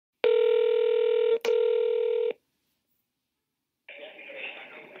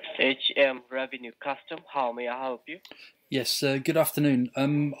HM Revenue Custom. How may I help you? Yes, good afternoon.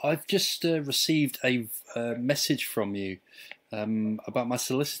 I've just received a message from you about my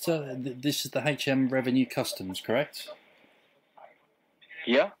solicitor. This is the HM Revenue Customs, correct?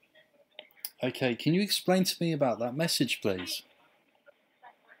 Yeah. Okay, can you explain to me about that message, please?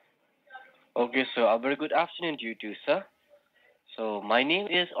 Okay, so a very good afternoon to you too, sir. So my name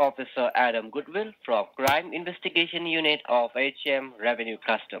is Officer Adam Goodwill from Crime Investigation Unit of HM Revenue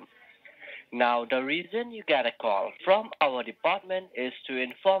Custom. Now, the reason you get a call from our department is to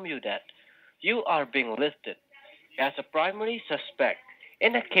inform you that you are being listed as a primary suspect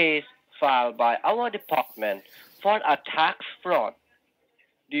in a case filed by our department for a tax fraud.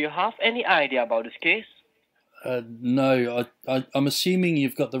 Do you have any idea about this case? No, I'm assuming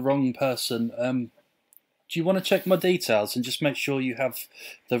you've got the wrong person. Do you want to check my details and just make sure you have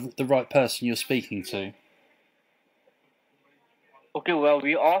the right person you're speaking to? Okay, well,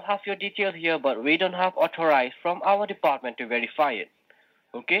 we all have your details here, but we don't have authorized from our department to verify it.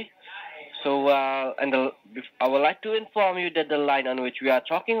 Okay? So, I would like to inform you that the line on which we are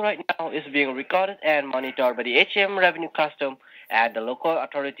talking right now is being recorded and monitored by the HM Revenue Custom and the local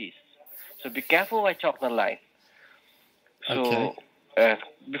authorities. So be careful while talking on the line. So, Okay.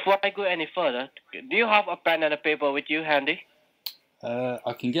 before I go any further, do you have a pen and a paper with you handy?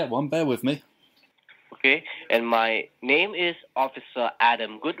 I can get one. Bear with me. Okay, and my name is Officer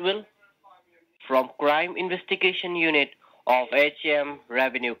Adam Goodwill from Crime Investigation Unit of HM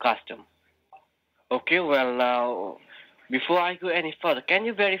Revenue Custom. Okay, well now, before I go any further, can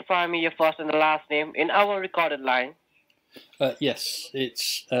you verify me your first and the last name in our recorded line? Yes,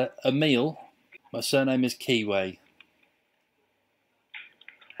 it's Emil. My surname is Keyway.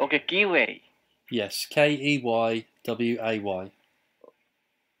 Okay, Keyway. Yes, Keyway.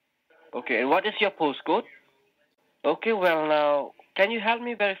 Okay, and what is your postcode? Okay, well now, can you help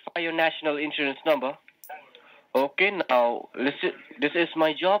me verify your national insurance number? Okay, now, listen, this is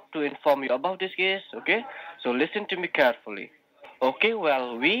my job to inform you about this case, okay? So listen to me carefully. Okay,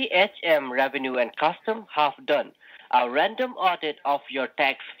 well, we HM Revenue and Custom have done a random audit of your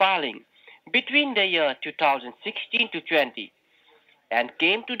tax filing between the year 2016 to 20 and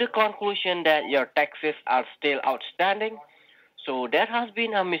came to the conclusion that your taxes are still outstanding. So there has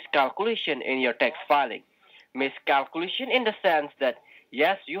been a miscalculation in your tax filing. Miscalculation in the sense that,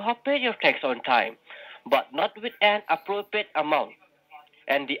 yes, you have paid your tax on time, but not with an appropriate amount.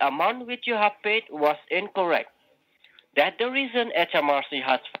 And the amount which you have paid was incorrect. That's the reason HMRC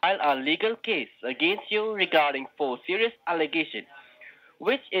has filed a legal case against you regarding 4 serious allegations,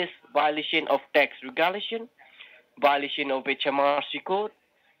 which is violation of tax regulation, violation of HMRC code,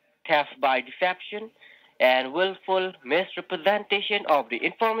 theft by deception, and willful misrepresentation of the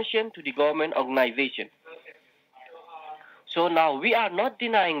information to the government organization. So now we are not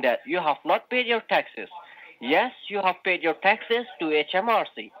denying that you have not paid your taxes. Yes, you have paid your taxes to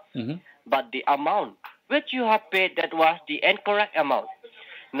HMRC, but the amount which you have paid, that was the incorrect amount.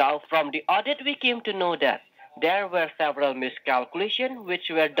 Now from the audit we came to know that there were several miscalculations which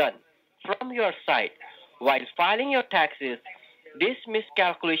were done from your side while filing your taxes. These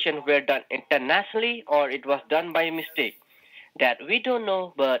miscalculations were done internationally or it was done by mistake. That we don't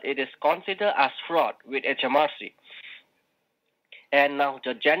know, but it is considered as fraud with HMRC. And now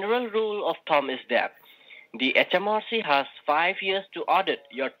the general rule of thumb is that the HMRC has 5 years to audit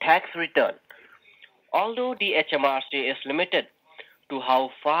your tax return. Although the HMRC is limited to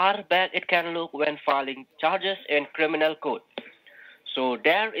how far back it can look when filing charges in criminal code. So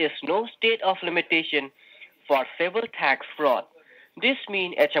there is no state of limitation for civil tax fraud. This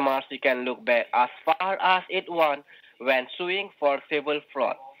means HMRC can look back as far as it wants when suing for civil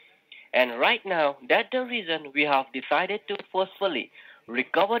fraud. And right now, that's the reason we have decided to forcefully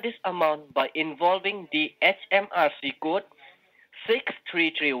recover this amount by involving the HMRC code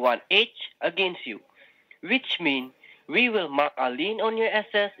 6331H against you, which means we will mark a lien on your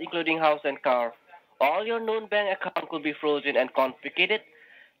assets, including house and car. All your known bank accounts will be frozen and confiscated.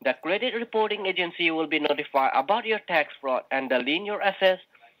 The credit reporting agency will be notified about your tax fraud and the lien your assets.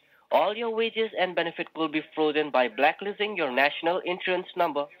 All your wages and benefits will be frozen by blacklisting your national insurance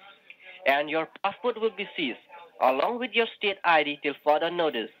number, and your passport will be seized, along with your state ID till further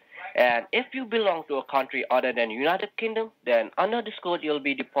notice. And if you belong to a country other than United Kingdom, then under this code you'll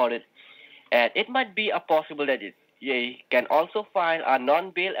be deported. And it might be a possible that you can also file a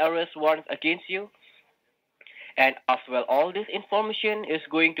non-bail arrest warrant against you. And as well, all this information is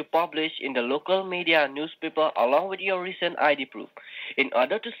going to publish in the local media newspaper along with your recent ID proof in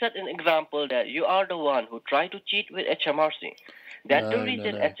order to set an example that you are the one who tried to cheat with HMRC. That's the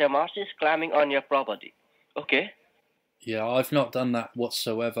reason HMRC is claiming on your property. Okay? Yeah, I've not done that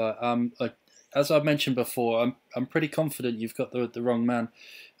whatsoever. As I mentioned before, I'm pretty confident you've got the wrong man.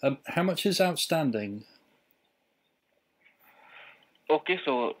 How much is outstanding? Okay,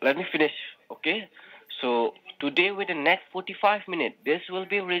 so let me finish. Okay, so today with the next 45 minutes, this will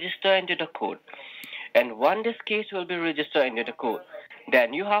be registered into the court. And when this case will be registered into the court,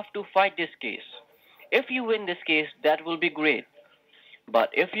 then you have to fight this case. If you win this case, that will be great. But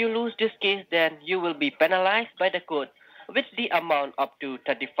if you lose this case, then you will be penalized by the court with the amount up to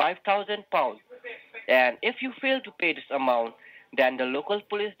 £35,000. And if you fail to pay this amount, then the local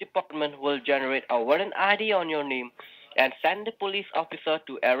police department will generate a warrant ID on your name and send the police officer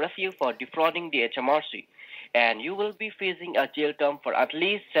to arrest you for defrauding the HMRC. And you will be facing a jail term for at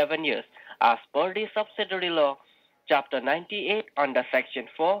least 7 years, as per the subsidiary law, Chapter 98 under Section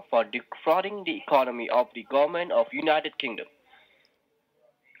 4 for defrauding the economy of the government of United Kingdom.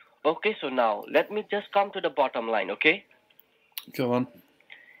 Okay, so now let me just come to the bottom line, okay? Go on.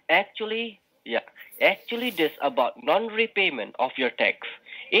 Actually, yeah, actually this about non-repayment of your tax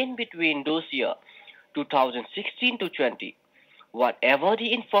in between those years 2016 to 20. Whatever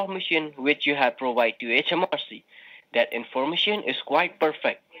the information which you have provided to HMRC, that information is quite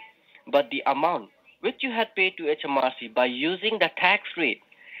perfect. But the amount which you had paid to HMRC by using the tax rate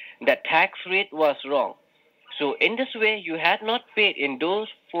was wrong. So in this way, you had not paid in those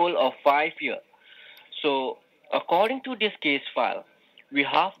full of 5 years. So according to this case file, we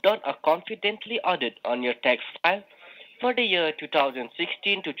have done a confidently audit on your tax file for the year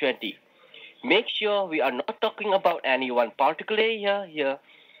 2016 to 20. Make sure we are not talking about any one particular year here,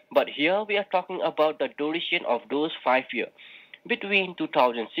 but here we are talking about the duration of those 5 years between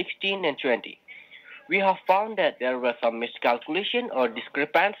 2016 and 20. We have found that there was some miscalculation or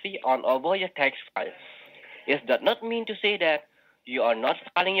discrepancy on over your tax file. It does not mean to say that you are not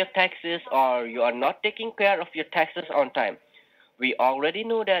filing your taxes or you are not taking care of your taxes on time. We already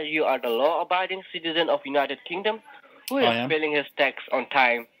know that you are the law-abiding citizen of United Kingdom who is filing his tax on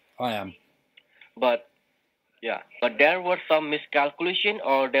time. I am. But but there were some miscalculation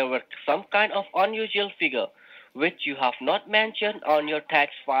or there were some kind of unusual figure which you have not mentioned on your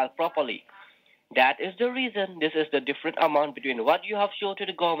tax file properly. That is the reason this is the different amount between what you have shown to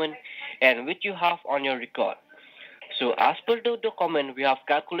the government and which you have on your record. So as per the document, we have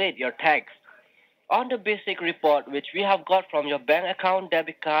calculated your tax on the basic report which we have got from your bank account,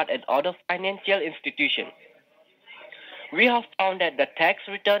 debit card and other financial institution. We have found that the tax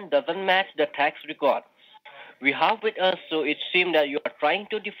return doesn't match the tax record we have with us, so it seems that you are trying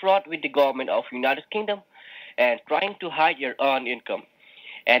to defraud with the government of United Kingdom and trying to hide your earned income.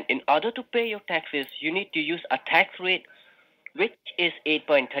 And in order to pay your taxes, you need to use a tax rate which is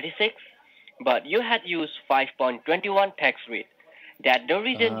 8.36, but you had used 5.21 tax rate. That's the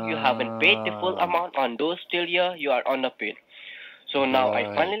reason you haven't paid the full amount on those till year you are underpaid. So now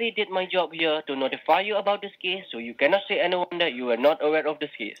I finally did my job here to notify you about this case, so you cannot say anyone that you were not aware of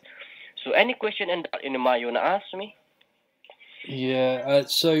this case. So any question in mind you wanna ask me? Yeah,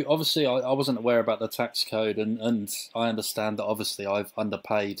 so obviously I wasn't aware about the tax code, and I understand that obviously I've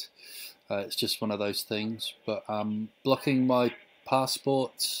underpaid. It's just one of those things. But blocking my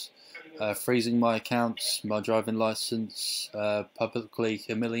passports, freezing my accounts, my driving license, publicly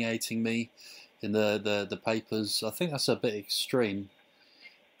humiliating me in the papers, I think that's a bit extreme.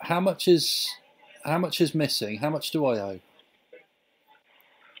 How much is missing? How much do I owe?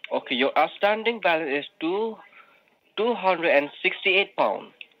 Okay, your outstanding balance is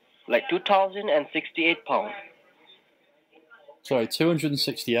 £268, like £2,068. Sorry,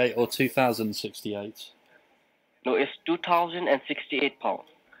 268 or 2068? No, it's £2,068.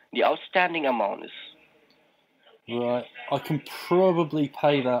 The outstanding amount is. Right, I can probably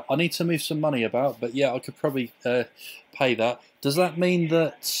pay that. I need to move some money about, but yeah, I could probably pay that. Does that mean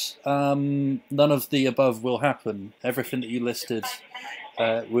that none of the above will happen? Everything that you listed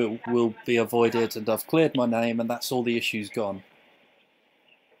will be avoided, and I've cleared my name, and that's all the issues gone.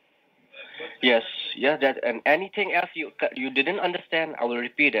 Yes, that, and anything else you didn't understand, I will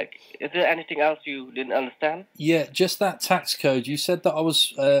repeat it. Is there anything else you didn't understand? Yeah, just that tax code. You said that I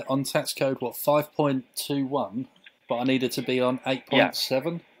was on tax code 5.21, but I needed to be on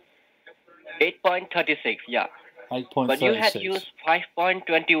 8.7. 8.36, yeah. 8.36. But you had used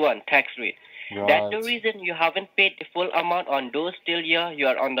 5.21 tax rate. Right. That's the reason you haven't paid the full amount on those till year you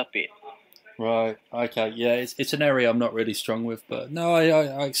are underpaid. Right. Okay. Yeah, it's an area I'm not really strong with, but no,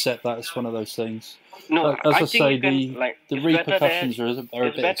 I accept that. It's one of those things. No, as I think say, you can, the repercussions are a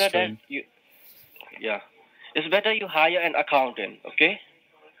bit extreme. It's better you hire an accountant. Okay,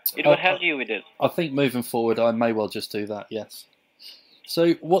 it will help you with it. I think moving forward, I may well just do that. Yes.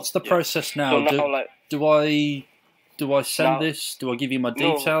 So, what's the process now? So now, do I Do I send Now, this? Do I give you my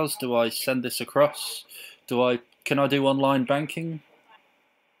no, details? Do I send this across? Can I do online banking?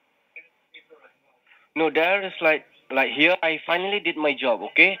 no, there is like here I finally did my job,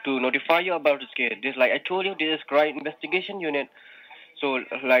 okay, to notify you about this case. This like I told you, this is crime investigation unit. So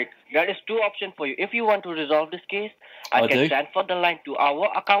like there is two options for you. If you want to resolve this case, I I can do. transfer the line to our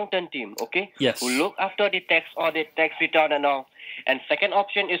accountant team, okay, who Yes. look after the tax audit, tax return, and all. And second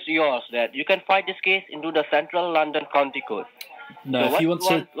option is yours, that you can fight this case into the Central London County Court. No, So if you want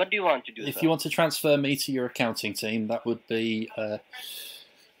to, what do you want to do, if sir? you want to transfer me to your accounting team, that would be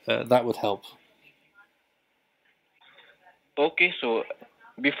that would help. Okay, so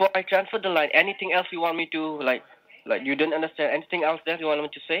before I transfer the line, anything else you want me to like you didn't understand anything else that you want me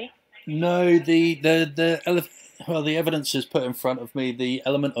to say? No, well, the evidence is put in front of me. The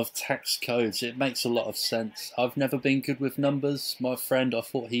element of tax codes, it makes a lot of sense. I've never been good with numbers. My friend, I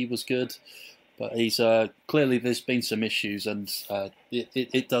thought he was good, but he's clearly there's been some issues, and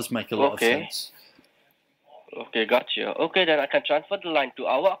it does make a lot of Okay. sense. Okay, gotcha. Okay, then I can transfer the line to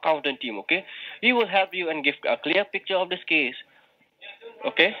our accountant team, okay? We will help you and give a clear picture of this case.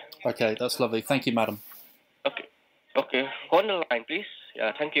 Okay? Okay, that's lovely. Thank you, madam. Okay. Okay. Hold the line, please.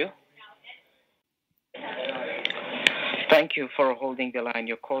 Yeah, thank you. Thank you for holding the line.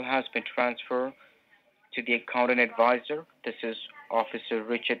 Your call has been transferred to the accountant advisor. This is Officer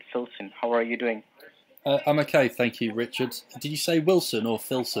Richard Filson. How are you doing? I'm okay, thank you, Richard. Did you say Wilson or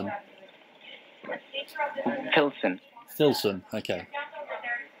Filson? Filson. Filson, okay.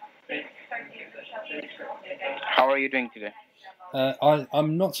 How are you doing today?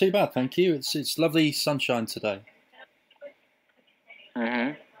 I'm not too bad, thank you. It's lovely sunshine today.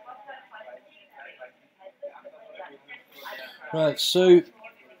 Mm-hmm. Right, so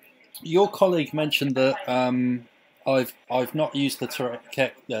your colleague mentioned that I've not used the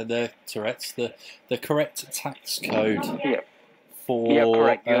correct tax code Yeah. for Yeah,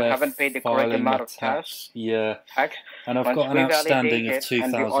 correct. You haven't paid the correct filing amount my of tax. Yeah, Tax. and I've Once got an we outstanding of validated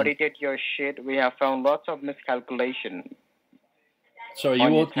and we 2,000. audited your sheet, we have found lots of miscalculation. Sorry,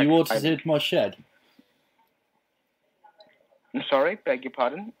 on your you tax audited filing. my shed. I'm sorry, beg your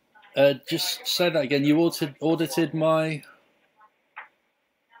pardon. Just say that again. You audited my.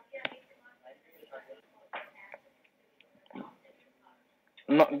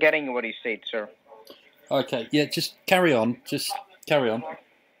 I'm not getting what you said, sir. Okay, yeah, just carry on. Just carry on.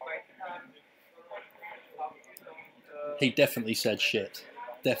 He definitely said shit.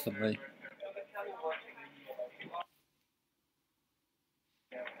 Definitely.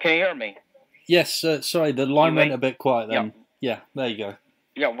 Can you hear me? Yes, sorry, the line went a bit quiet then. Yeah. Yeah, there you go.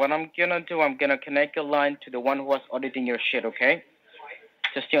 Yeah, what I'm gonna do, I'm gonna connect your line to the one who was auditing your shit, okay?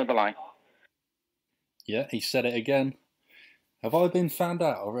 Just stay on the line. Yeah, he said it again. Have I been found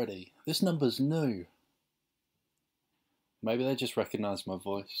out already? This number's new. Maybe they just recognise my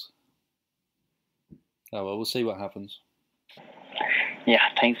voice. Oh well, we'll see what happens. Yeah,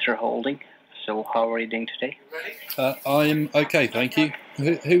 thanks for holding. So, how are you doing today? I'm okay, thank you.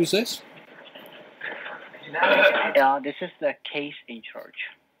 Who was this? This is the case in charge.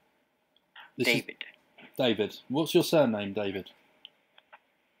 This David. Is David. What's your surname, David?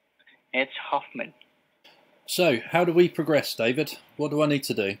 It's Hoffman. So, how do we progress, David? What do I need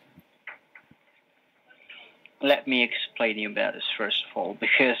to do? Let me explain you about this first of all,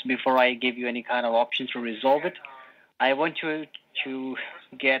 because before I give you any kind of options to resolve it, I want you to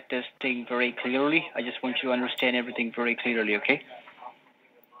get this thing very clearly. I just want you to understand everything very clearly, okay?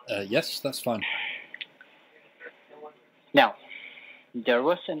 Yes, that's fine. Now, there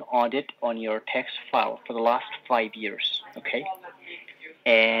was an audit on your tax file for the last 5 years, okay?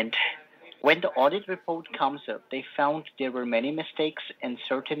 And when the audit report comes up, they found there were many mistakes and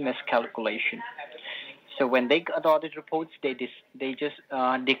certain miscalculation. So when they got audit reports, they just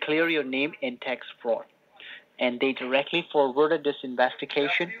declare your name in tax fraud, and they directly forwarded this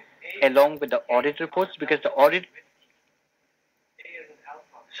investigation along with the audit reports because the audit.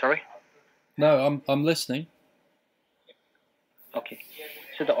 Sorry. No, I'm listening. Okay.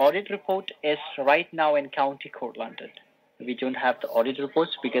 So the audit report is right now in County Court, London. We don't have the audit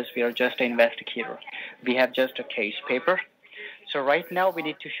reports because we are just an investigator. We have just a case paper. So right now we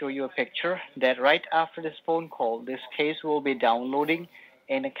need to show you a picture that right after this phone call, this case will be downloading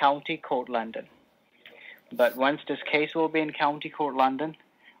in a County Court, London. But once this case will be in County Court, London,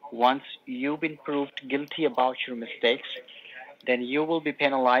 once you've been proved guilty about your mistakes, then you will be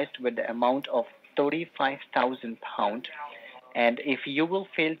penalized with the amount of £35,000. And if you will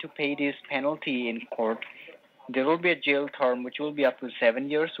fail to pay this penalty in court, there will be a jail term which will be up to 7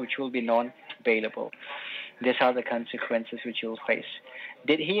 years, which will be non-bailable. These are the consequences which you will face.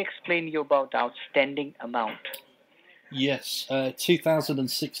 Did he explain you about the outstanding amount? Yes,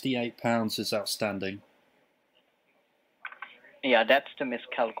 £2,068 is outstanding. Yeah, that's the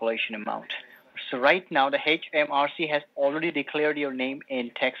miscalculation amount. So right now, the HMRC has already declared your name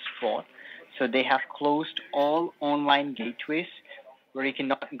in tax fraud. So they have closed all online gateways where you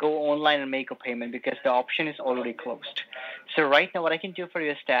cannot go online and make a payment because the option is already closed. So right now, what I can do for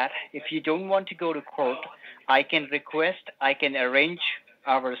you is that if you don't want to go to court, I can arrange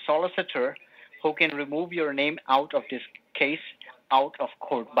our solicitor who can remove your name out of this case out of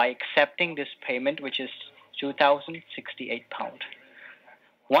court by accepting this payment, which is £2,068.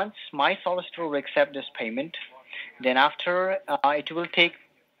 Once my solicitor will accept this payment, then after it will take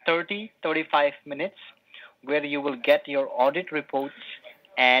 35 minutes where you will get your audit reports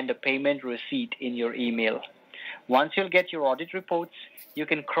and the payment receipt in your email. Once you'll get your audit reports, you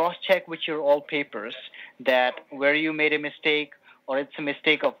can cross-check with your all papers that where you made a mistake or it's a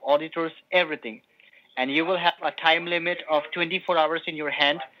mistake of auditors, everything. And you will have a time limit of 24 hours in your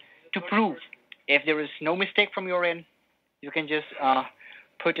hand to prove. If there is no mistake from your end, you can just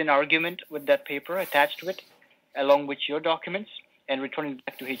put an argument with that paper attached to it along with your documents and return it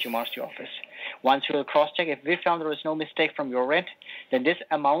back to HMRC office. Once we will cross-check, if we found there is no mistake from your end, then this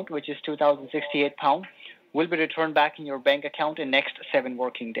amount, which is £2,068, will be returned back in your bank account in next 7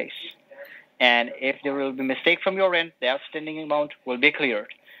 working days. And if there will be mistake from your end, the outstanding amount will be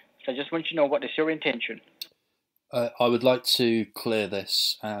cleared. So I just want you to know what is your intention. I would like to clear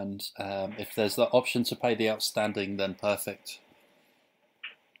this, and if there's the option to pay the outstanding, then perfect.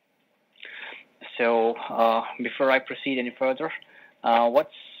 So before I proceed any further,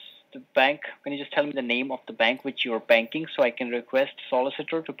 what's the bank? Can you just tell me the name of the bank which you're banking so I can request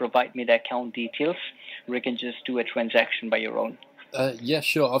solicitor to provide me the account details, or you can just do a transaction by your own? Yeah,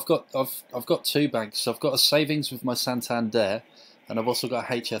 sure. I've got 2 banks. I've got a savings with my Santander, and I've also got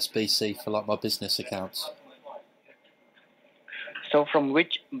a HSBC for like my business accounts. So from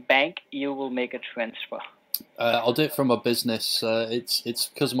which bank you will make a transfer? I'll do it from my business. It's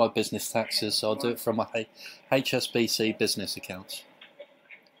because of my business taxes, so I'll do it from my HSBC business accounts.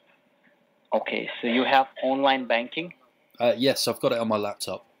 Okay, so you have online banking? Yes, I've got it on my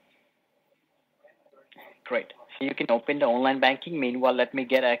laptop. Great. So you can open the online banking. Meanwhile, let me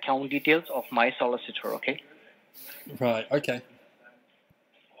get account details of my solicitor, okay? Right, okay.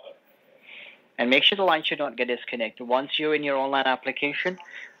 And make sure the line should not get disconnected. Once you're in your online application,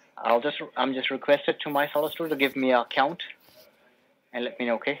 I'm just requested to my solicitor to give me an account and let me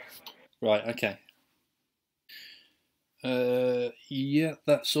know, okay? Right, okay. Yeah,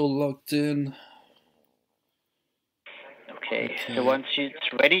 that's all logged in. Okay. So once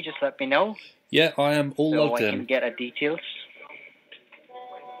it's ready, just let me know. Yeah, I am all logged in. So I can get details.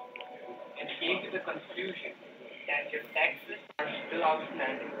 It came to the conclusion that your taxes are still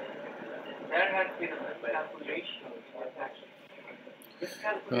outstanding. There has been a miscalculation of your taxes.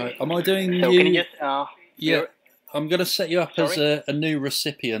 Right, am I doing so you? Can you just yeah, I'm going to set you up as Sorry? a new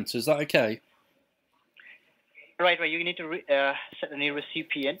recipient. Is that okay? Right. You need to set a new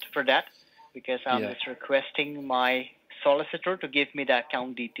recipient for that because I'm just requesting my solicitor to give me the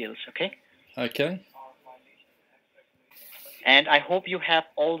account details, okay? Okay. And I hope you have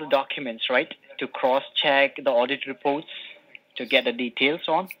all the documents, right, to cross-check the audit reports to get the details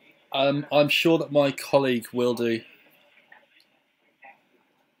on? I'm sure that my colleague will do.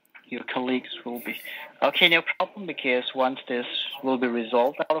 Your colleagues will be. Okay, no problem, because once this will be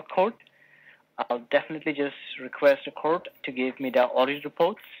resolved out of court, I'll definitely just request the court to give me the audit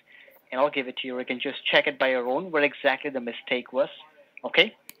reports, and I'll give it to you. You can just check it by your own where exactly the mistake was,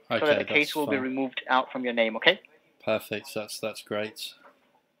 okay? So that the case will be removed out from your name, okay? Perfect. That's great.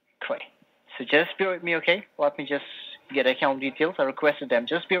 Great. So just bear with me, okay? Let me just get account details. I requested them.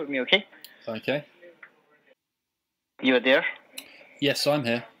 Just bear with me, okay? Okay. You are there? Yes, I'm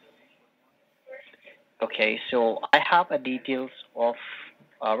here. Okay, so I have the details of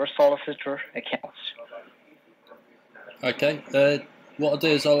our solicitor accounts. Okay. What I'll do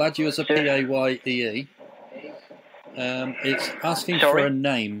is I'll add you as a PAYE. It's asking for a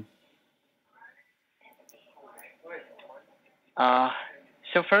name.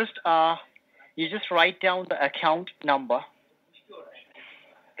 So first, you just write down the account number.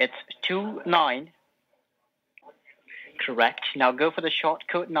 It's 29. Correct. Now go for the short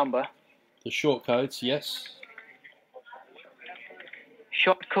code number. The short codes, yes.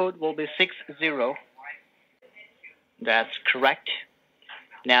 Short code will be 60. That's correct.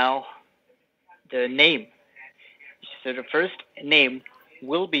 Now, the name. So the first name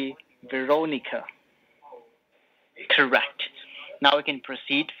will be Veronica. Correct. Now we can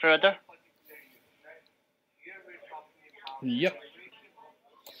proceed further. Yep.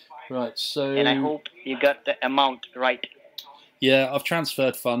 Right, so... And I hope you got the amount right. Yeah, I've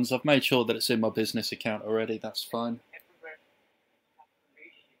transferred funds. I've made sure that it's in my business account already. That's fine.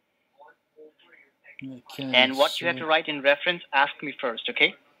 Okay, And what you have to write in reference, ask me first,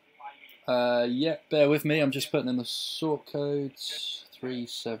 okay? Yeah, bear with me. I'm just putting in the sort code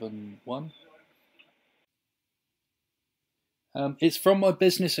 371. It's from my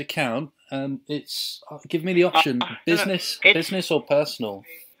business account. It's give me the option business, business or personal.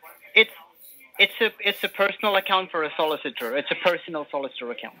 It's a personal account for a solicitor. It's a personal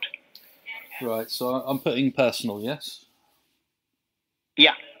solicitor account. Right, so I'm putting personal, yes?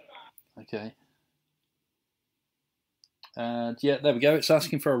 Yeah. Okay. And yeah, there we go. It's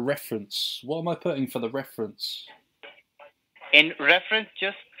asking for a reference. What am I putting for the reference? In reference,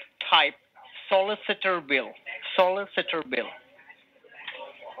 just type solicitor bill. Solicitor bill.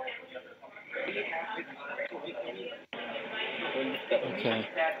 Okay.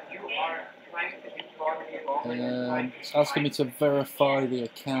 It's asking me to verify the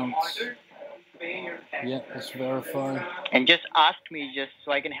account. Yeah, let's verify. And just ask me just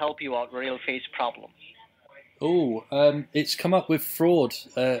so I can help you out where you'll face problems. Oh, it's come up with fraud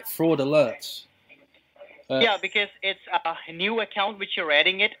alerts. Yeah, because it's a new account which you're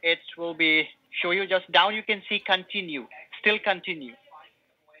adding it. It will be show you just down. You can see continue, still continue.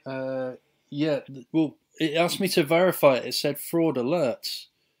 Yeah. Well, it asked me to verify it. It said fraud alerts.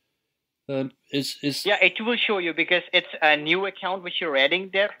 Yeah, it will show you because it's a new account which you're adding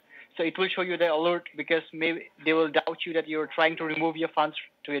there. So it will show you the alert because maybe they will doubt you that you're trying to remove your funds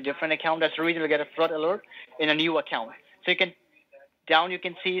to a different account. That's the reason you'll get a fraud alert in a new account. So you can down you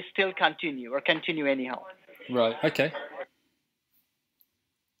can see still continue or continue anyhow. Right. Okay.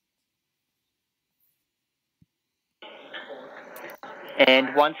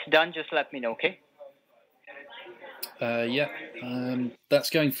 And once done, just let me know, okay? Yeah. That's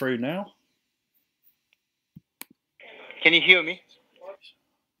going through now. Can you hear me?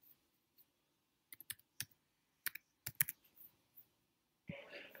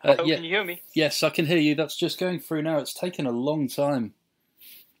 Yeah. Can you hear me? Yes, I can hear you. That's just going through now. It's taken a long time.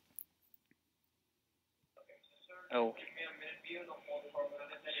 Oh.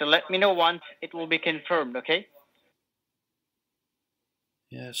 So let me know once it will be confirmed, okay?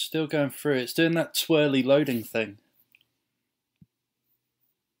 Yeah, it's still going through. It's doing that twirly loading thing.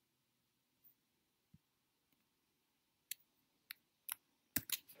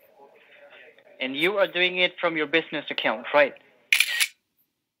 And you are doing it from your business account, right?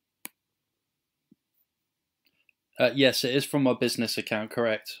 Yes, it is from my business account,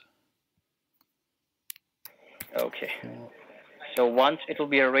 correct. Okay. So once it will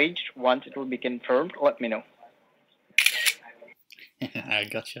be arranged, once it will be confirmed, let me know. I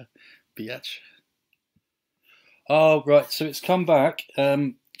gotcha. Biatch. Oh, right. So it's come back.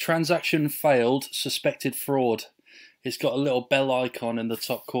 Transaction failed. Suspected fraud. It's got a little bell icon in the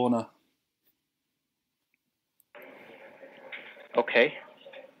top corner. Okay.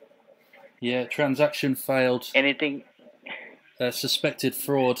 Yeah, transaction failed. Anything? Suspected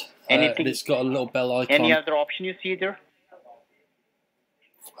fraud. Anything? It's got a little bell icon. Any other option you see there?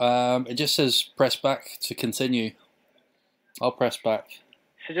 It just says press back to continue. I'll press back.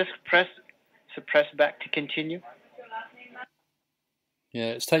 So just press back to continue. Yeah,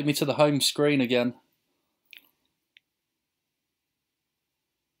 it's taken me to the home screen again.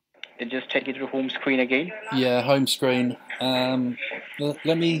 It just take you to the home screen again? Yeah, home screen.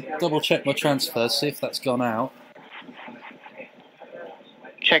 Let me double check my transfer, see if that's gone out.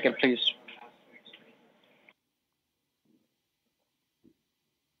 Check it, please.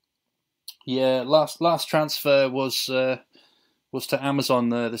 Yeah, last transfer was to Amazon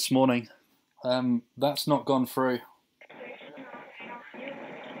this morning. That's not gone through.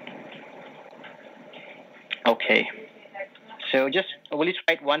 Okay. So will you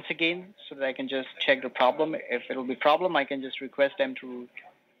try it once again so that I can just check the problem? If it'll be a problem, I can just request them to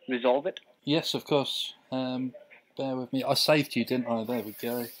resolve it. Yes, of course. Bear with me. I saved you, didn't I? There we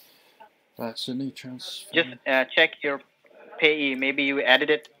go. Right, so new transfer. Just check your payee. Maybe you added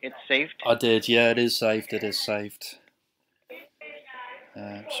it. It's saved. I did. Yeah, it is saved. It is saved.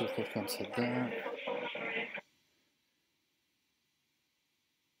 So click onto that.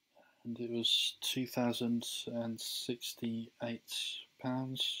 And it was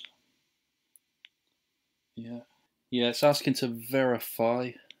 £2,068. Yeah. Yeah, it's asking to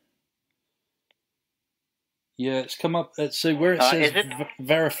verify. Yeah, it's come up. So where it says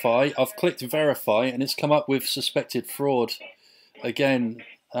verify, I've clicked verify, and it's come up with suspected fraud again.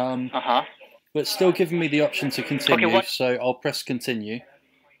 But it's still giving me the option to continue, so I'll press continue.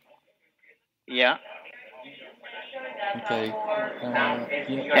 Yeah. Okay.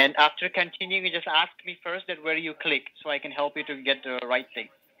 Yeah. And after continuing, you just ask me first that where you click so I can help you to get the right thing.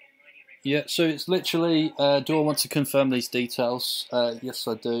 Yeah, so it's literally, do I want to confirm these details? Yes,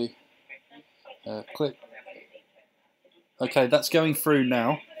 I do. Click. Okay, that's going through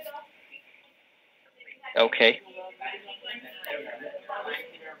now. Okay.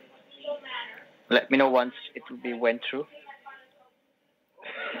 Let me know once it will be went through.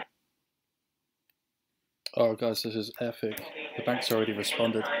 Oh, guys, this is epic. The bank's already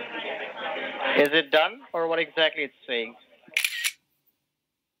responded. Is it done or what exactly it's saying?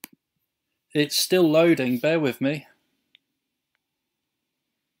 It's still loading. Bear with me.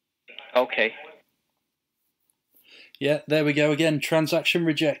 Okay. Yeah, there we go again. Transaction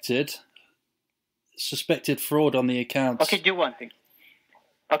rejected. Suspected fraud on the account. Okay, do one thing.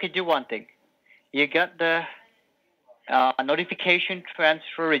 You got the notification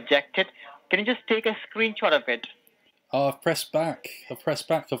transfer rejected. Can you just take a screenshot of it? Oh, I've pressed back. I've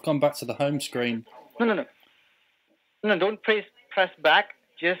gone back to the home screen. No, don't press back.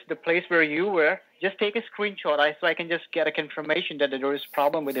 Just the place where you were. Just take a screenshot so I can just get a confirmation that there is a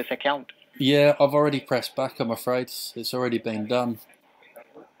problem with this account. Yeah, I've already pressed back, I'm afraid. It's already been done.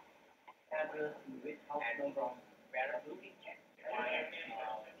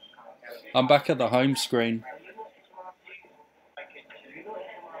 I'm back at the home screen.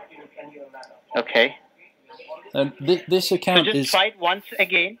 Okay. And this account so just try it once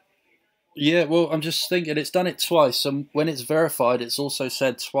again. Yeah, well, I'm just thinking it's done it twice, and when it's verified, it's also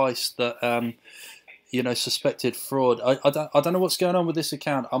said twice that suspected fraud. I don't know what's going on with this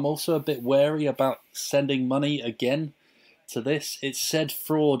account. I'm also a bit wary about sending money again to this. It's said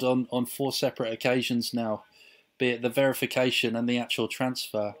fraud on 4 separate occasions now, be it the verification and the actual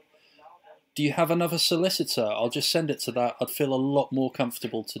transfer. Do you have another solicitor? I'll just send it to that. I'd feel a lot more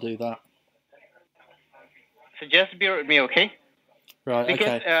comfortable to do that. So just bear with me, okay? Right.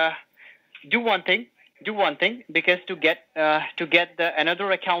 Because, okay. Do one thing, because to get the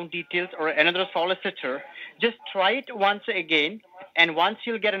another account details or another solicitor, just try it once again, and once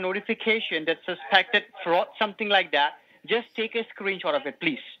you'll get a notification that suspected fraud, something like that, just take a screenshot of it,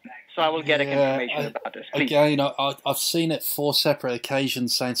 please. So I will get a confirmation about this, please. Again, I've seen it 4 separate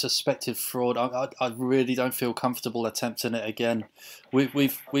occasions saying suspected fraud. I really don't feel comfortable attempting it again.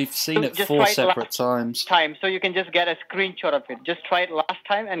 We've seen it 4 separate times. So you can just get a screenshot of it. Just try it last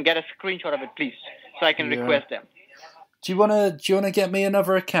time and get a screenshot of it, please, so I can request them. Do you wanna get me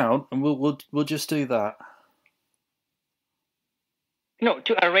another account, and we'll just do that? No,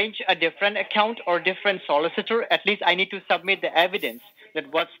 to arrange a different account or different solicitor, at least I need to submit the evidence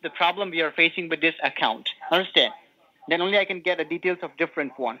that what's the problem we are facing with this account. Understand? Then only I can get the details of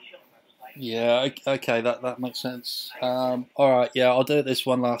different one. Yeah, okay, that makes sense. All right, yeah, I'll do it this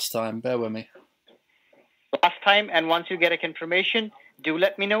one last time. Bear with me. Last time, and once you get a confirmation, do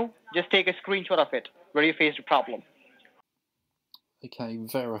let me know. Just take a screenshot of it where you faced a problem. Okay,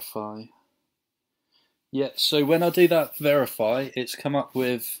 verify. Yeah, so when I do that verify, it's come up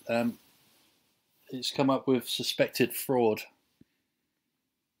with suspected fraud.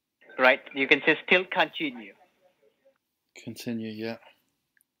 Right, you can say still continue. Continue, yeah.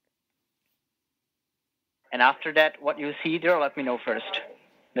 And after that, what you see there, let me know first.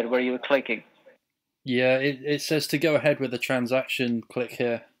 That where you're clicking. Yeah, it says to go ahead with the transaction, click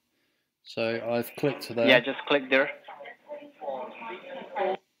here. So I've clicked there. Yeah, just click there.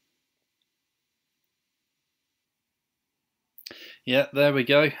 Yeah, there we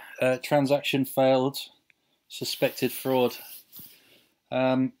go. Transaction failed. Suspected fraud.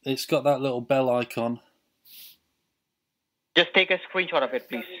 It's got that little bell icon. Just take a screenshot of it,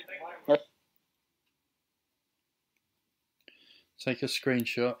 please. Take a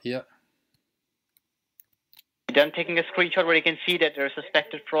screenshot, yeah. Done taking a screenshot where you can see that there's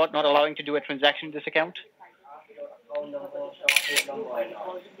suspected fraud, not allowing to do a transaction in this account?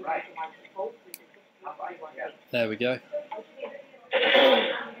 There we go.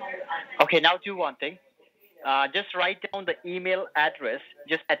 Okay, now do one thing. Just write down the email address.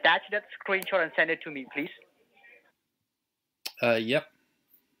 Just attach that screenshot and send it to me, please. Yep.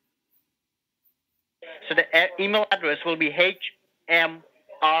 So the email address will be HMRC.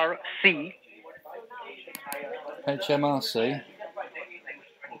 HMRC.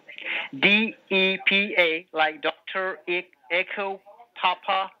 DEPA, like Dr. Echo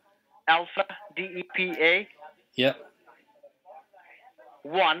Papa Alpha DEPA. Yep.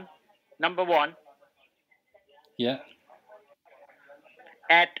 Number 1. Yeah.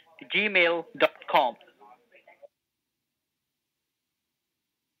 At gmail.com.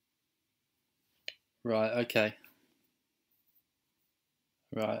 Right, okay.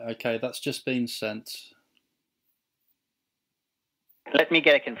 Right, okay, that's just been sent. Let me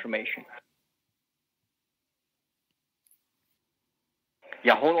get a confirmation.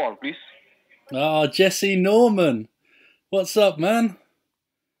 Yeah, hold on, please. Ah, Jessy Norman. What's up, man?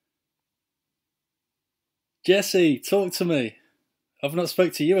 Jessy, talk to me. I've not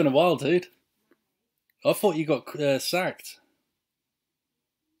spoke to you in a while, dude. I thought you got sacked.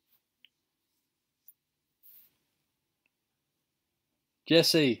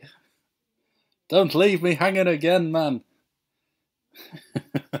 Jessy, don't leave me hanging again, man.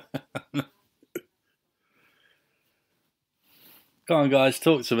 Come on, guys,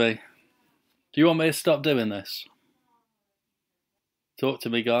 talk to me. Do you want me to stop doing this? Talk to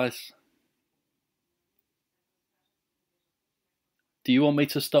me, guys. Do you want me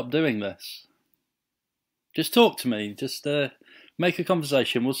to stop doing this? Just talk to me. Just make a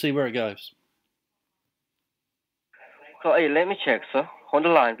conversation. We'll see where it goes. So, hey, let me check, sir. On the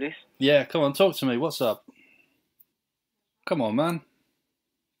line, please. Yeah, come on, talk to me. What's up? Come on, man.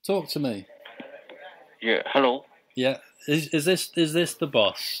 Talk to me. Yeah, hello. Yeah, is this the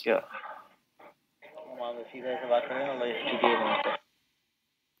boss? Yeah.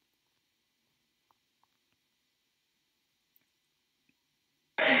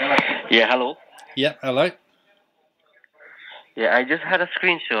 Yeah, hello. Yeah, hello. Yeah, I just had a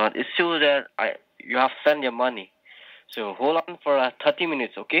screenshot. It shows that you have sent your money. So hold on for 30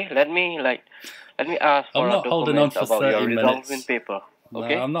 minutes, okay? Let me ask for I'm a not holding on document for about 30 your results minutes. in paper.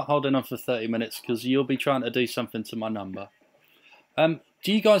 Okay? No, I'm not holding on for 30 minutes because you'll be trying to do something to my number. Do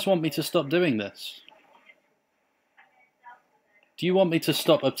you guys want me to stop doing this? Do you want me to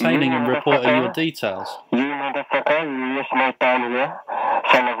stop obtaining and reporting your details? You motherfucker, you waste my time here.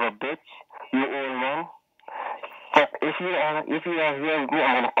 Son of a bitch. You old man. Fuck, if you are here with me,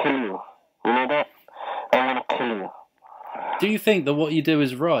 I'm gonna kill you. You know that? I'm gonna kill you. Do you think that what you do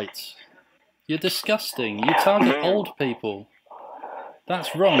is right? You're disgusting. You target old people.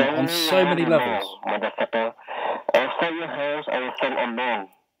 That's wrong on so many levels. Motherfucker. Outside your house, I will send a man.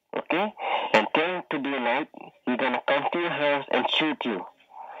 Okay? And 10 to be night, you're gonna come to your house and shoot you.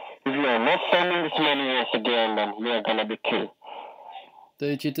 If you are not sending this money once again, then you are gonna be killed.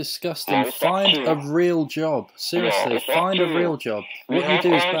 Dude, you're disgusting. Find a real job. Seriously, find a real job. What you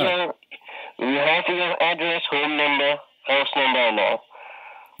do is bad. We have your address, home number, house number now.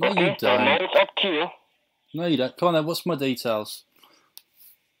 No, okay? you don't. Now it's up to you. No, you don't. Come on then, what's my details?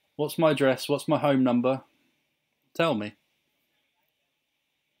 What's my address? What's my home number? Tell me.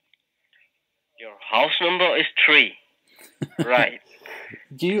 Your house number is 3. Right.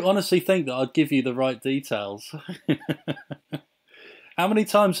 Do you honestly think that I'd give you the right details? How many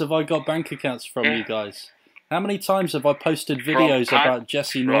times have I got bank accounts from you guys? How many times have I posted videos about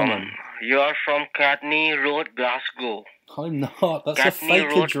Jessy Norman? You are from Catney Road, Glasgow. I'm not. That's a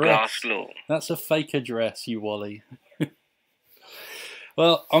fake address. That's a fake address, you wally.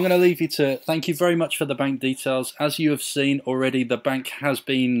 Well, I'm going to leave you to it. Thank you very much for the bank details. As you have seen already, the bank has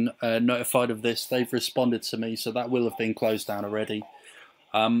been notified of this. They've responded to me, so that will have been closed down already.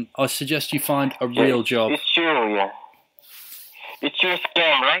 I suggest you find a real job. It's true, yeah. It's your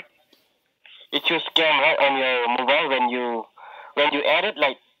scam, right? It's your scam, right, on your mobile when you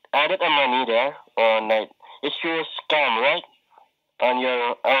added a money there, or like it's your scam, right, on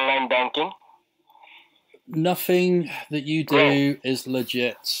your online banking. Nothing that you do is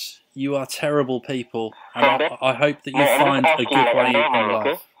legit. You are terrible people, and I hope that you find a good way in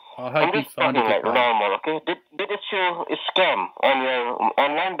life. I hope you find a good way. Normal, okay? Did it show a scam on your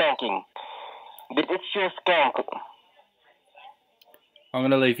online banking? Did it show scam? I'm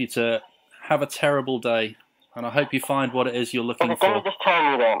going to leave you to it. Have a terrible day, and I hope you find what it is you're looking for. Can you just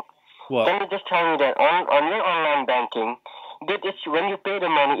tell me that? What? Can you just tell me that on your online banking, did it when you pay the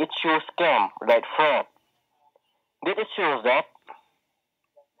money, it shows scam, like fraud? Did it show that?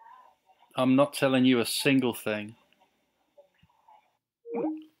 I'm not telling you a single thing.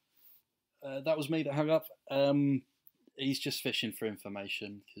 That was me that hung up. He's just fishing for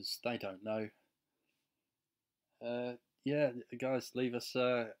information because they don't know. Yeah, guys, leave us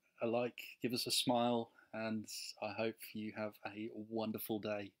a like, give us a smile, and I hope you have a wonderful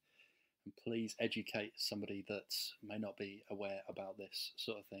day. And please educate somebody that may not be aware about this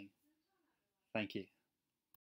sort of thing. Thank you.